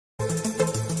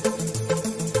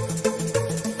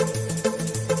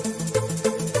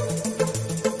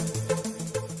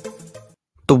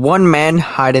The one-man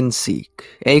hide and seek,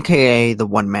 aka the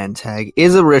one-man tag,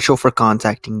 is a ritual for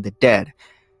contacting the dead.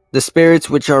 The spirits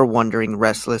which are wandering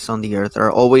restless on the earth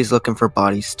are always looking for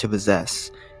bodies to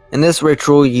possess. In this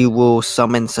ritual, you will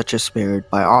summon such a spirit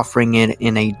by offering it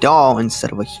in a doll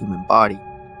instead of a human body.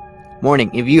 Warning: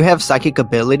 if you have psychic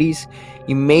abilities,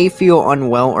 you may feel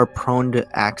unwell or prone to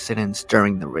accidents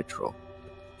during the ritual.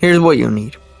 Here's what you'll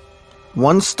need.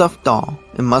 One stuffed doll,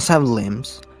 it must have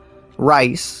limbs.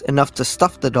 Rice, enough to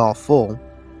stuff the doll full.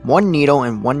 One needle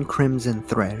and one crimson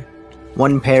thread.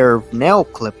 One pair of nail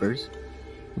clippers.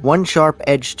 One sharp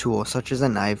edged tool such as a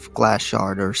knife, glass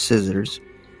shard, or scissors.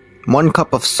 1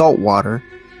 cup of salt water.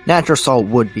 Natural salt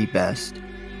would be best.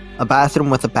 A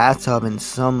bathroom with a bathtub and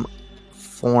some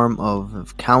form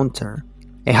of counter.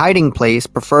 A hiding place,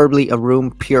 preferably a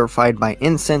room purified by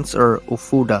incense or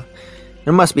ufuda.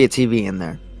 There must be a TV in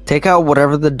there. Take out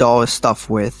whatever the doll is stuffed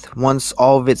with. Once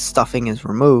all of its stuffing is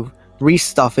removed,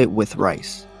 restuff it with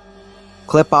rice.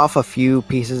 Clip off a few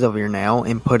pieces of your nail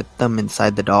and put them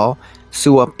inside the doll.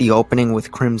 Sew up the opening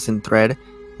with crimson thread.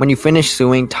 When you finish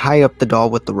sewing, tie up the doll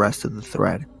with the rest of the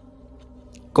thread.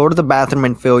 Go to the bathroom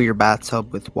and fill your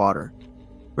bathtub with water.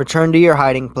 Return to your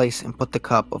hiding place and put the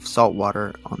cup of salt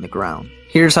water on the ground.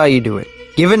 Here's how you do it.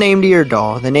 Give a name to your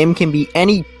doll. The name can be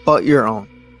any but your own.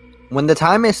 When the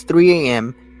time is 3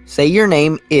 a.m., say your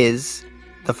name is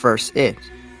the first it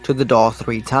to the doll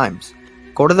 3 times.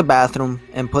 Go to the bathroom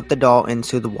and put the doll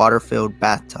into the water-filled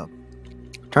bathtub.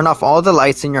 Turn off all the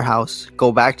lights in your house,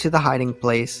 go back to the hiding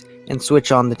place, and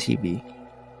switch on the TV.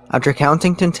 After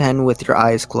counting to 10 with your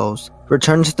eyes closed,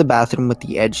 return to the bathroom with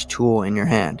the edge tool in your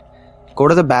hand. Go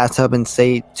to the bathtub and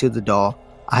say to the doll,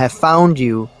 "I have found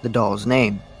you," the doll's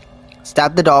name.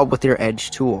 Stab the doll with your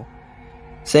edge tool.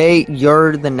 Say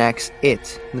you're the next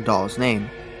it, the doll's name.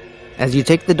 As you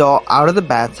take the doll out of the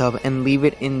bathtub and leave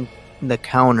it in the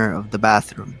counter of the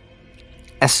bathroom.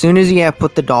 As soon as you have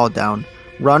put the doll down,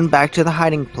 run back to the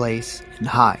hiding place and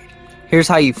hide. Here's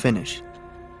how you finish.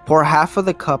 Pour half of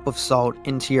the cup of salt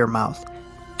into your mouth.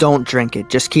 Don't drink it,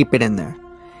 just keep it in there.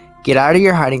 Get out of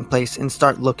your hiding place and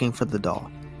start looking for the doll.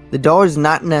 The doll is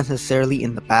not necessarily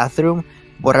in the bathroom.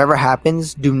 Whatever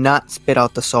happens, do not spit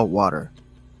out the salt water.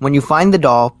 When you find the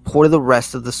doll, pour the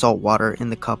rest of the salt water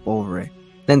in the cup over it.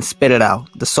 Then spit it out,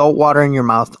 the salt water in your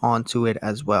mouth onto it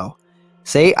as well.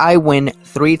 Say "I win"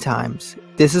 3 times.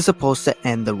 This is supposed to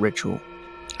end the ritual.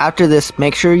 After this,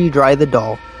 make sure you dry the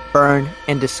doll, burn,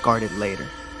 and discard it later.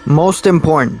 Most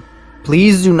important,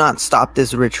 please do not stop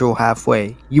this ritual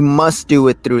halfway. You must do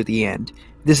it through the end.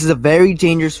 This is a very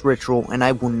dangerous ritual and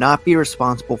I will not be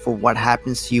responsible for what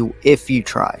happens to you if you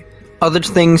try. Other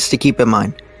things to keep in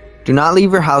mind. Do not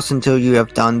leave your house until you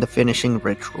have done the finishing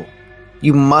ritual.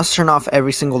 You must turn off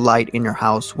every single light in your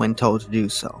house when told to do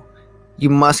so. You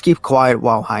must keep quiet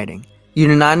while hiding. You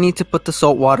do not need to put the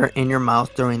salt water in your mouth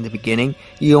during the beginning.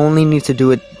 You only need to do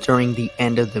it during the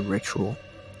end of the ritual.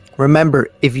 Remember,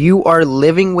 if you are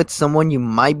living with someone, you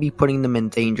might be putting them in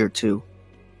danger too.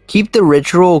 Keep the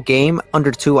ritual game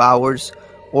under 2 hours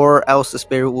or else the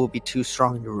spirit will be too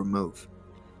strong to remove.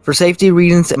 For safety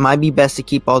reasons, it might be best to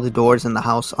keep all the doors in the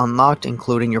house unlocked,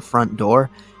 including your front door,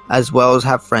 as well as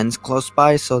have friends close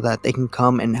by so that they can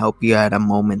come and help you at a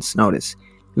moment's notice.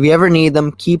 If you ever need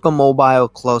them, keep a mobile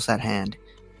close at hand.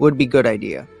 Would be a good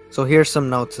idea. So here's some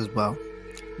notes as well.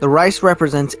 The rice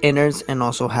represents innards and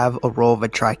also have a role of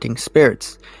attracting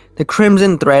spirits. The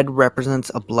crimson thread represents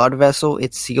a blood vessel.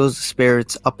 It seals the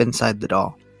spirits up inside the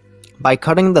doll. By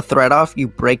cutting the thread off, you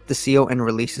break the seal and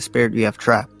release the spirit you have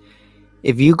trapped.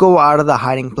 If you go out of the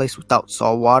hiding place without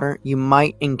salt water, you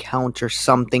might encounter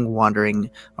something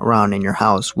wandering around in your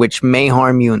house, which may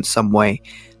harm you in some way.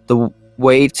 The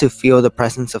way to feel the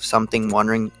presence of something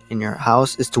wandering in your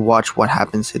house is to watch what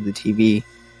happens to the TV.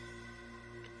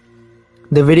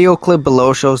 The video clip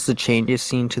below shows the changes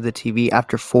seen to the TV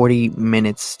after 40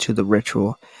 minutes to the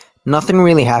ritual. Nothing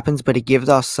really happens, but it gives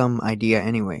us some idea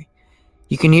anyway.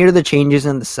 You can hear the changes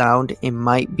in the sound. It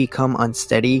might become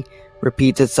unsteady,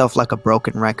 repeats itself like a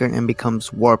broken record, and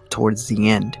becomes warped towards the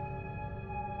end.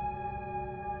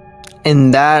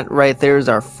 And that right there is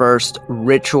our first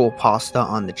ritual pasta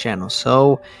on the channel.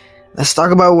 So let's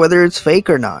talk about whether it's fake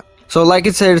or not. So like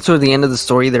I said, toward the end of the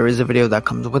story, there is a video that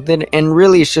comes with it, and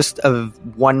really it's just a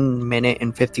 1 minute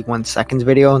and 51 seconds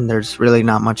video, and there's really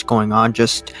not much going on,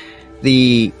 just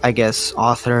the, I guess,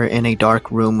 author in a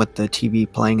dark room with the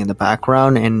TV playing in the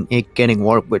background and it getting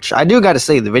warped, which I do gotta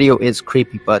say, the video is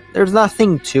creepy, but there's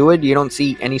nothing to it. You don't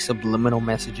see any subliminal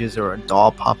messages or a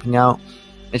doll popping out.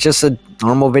 It's just a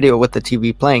normal video with the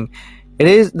TV playing.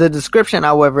 The description,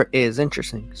 however, is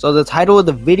interesting. So the title of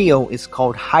the video is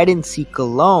called Hide and Seek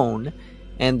Alone,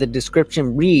 and the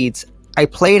description reads, I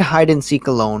played hide and seek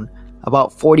alone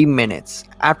about 40 minutes.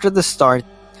 After the start,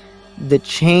 the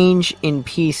change in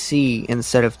PC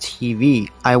instead of TV.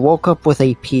 I woke up with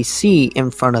a PC in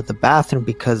front of the bathroom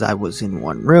because I was in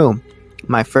one room.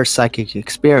 My first psychic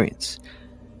experience.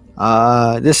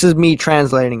 This is me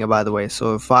translating it, by the way,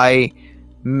 so if I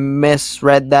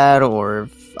misread that or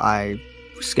if I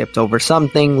skipped over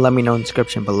something, let me know in the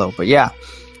description below. But yeah,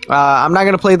 I'm not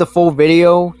going to play the full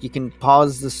video. You can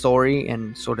pause the story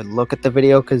and sort of look at the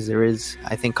video because there is,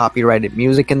 I think, copyrighted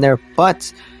music in there.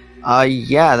 But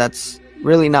yeah, that's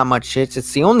really not much.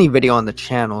 It's the only video on the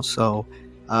channel, so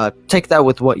take that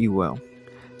with what you will.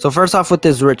 So first off, with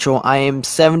this ritual, I am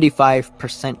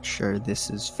 75% sure this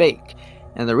is fake.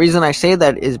 And the reason I say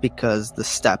that is because the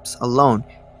steps alone.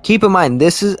 Keep in mind,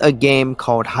 this is a game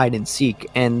called hide and seek,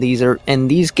 and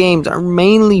these games are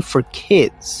mainly for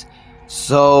kids.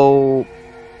 So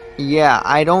yeah,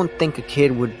 I don't think a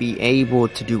kid would be able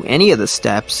to do any of the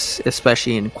steps,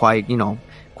 especially in quite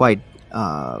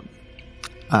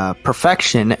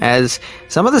perfection, as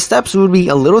some of the steps would be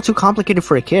a little too complicated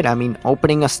for a kid. I mean,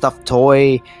 opening a stuffed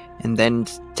toy and then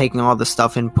taking all the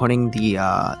stuff and putting the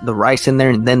rice in there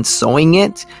and then sewing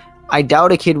it. I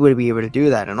doubt a kid would be able to do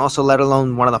that. And also, let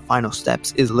alone one of the final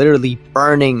steps is literally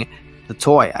burning the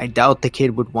toy. I doubt the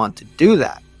kid would want to do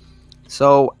that.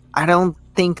 So I don't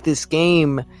think this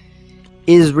game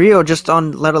is real, just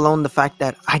on let alone the fact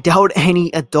that I doubt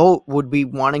any adult would be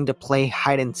wanting to play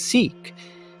hide and seek.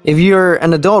 If you're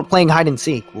an adult playing hide and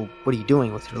seek, well, what are you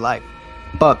doing with your life?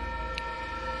 But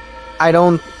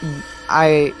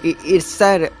it's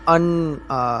that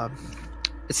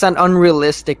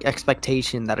unrealistic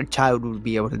expectation that a child would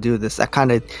be able to do this that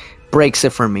kind of breaks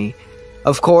it for me.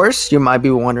 Of course, you might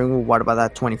be wondering, well, what about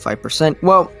that 25%?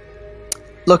 Well,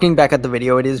 looking back at the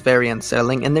video, it is very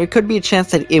unsettling, and there could be a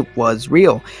chance that it was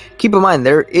real. Keep in mind,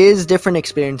 there is different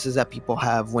experiences that people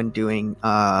have when doing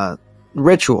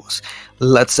rituals.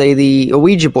 Let's say the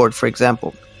Ouija board, for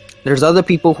example. There's other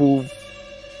people who've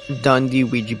done the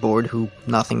Ouija board who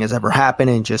nothing has ever happened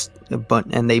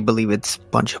and they believe it's a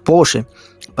bunch of bullshit.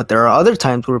 But there are other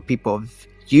times where people have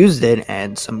used it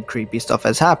and some creepy stuff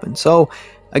has happened. So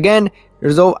again,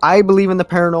 I believe in the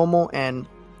paranormal, and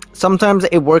sometimes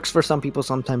it works for some people,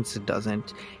 sometimes it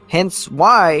doesn't. Hence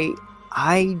why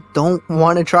I don't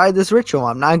want to try this ritual.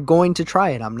 I'm not going to try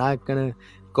it. I'm not gonna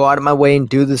go out of my way and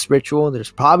do this ritual.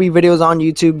 There's probably videos on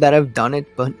YouTube that have done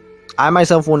it, but I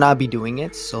myself will not be doing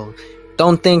it. So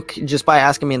don't think just by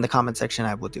asking me in the comment section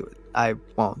I will do it. I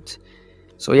won't.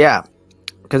 So yeah,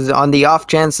 because on the off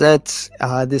chance that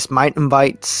this might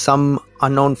invite some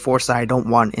unknown force that I don't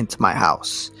want into my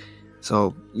house.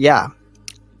 So yeah,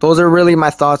 those are really my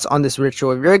thoughts on this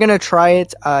ritual. If you're gonna try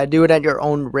it, do it at your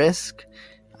own risk,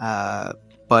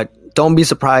 but don't be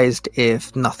surprised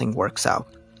if nothing works out.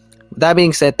 With that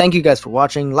being said, thank you guys for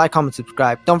watching. Like, comment,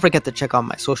 subscribe. Don't forget to check out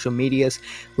my social medias.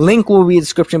 Link will be in the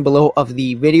description below of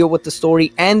the video with the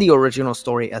story and the original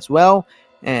story as well.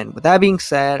 And with that being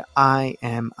said, I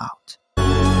am out.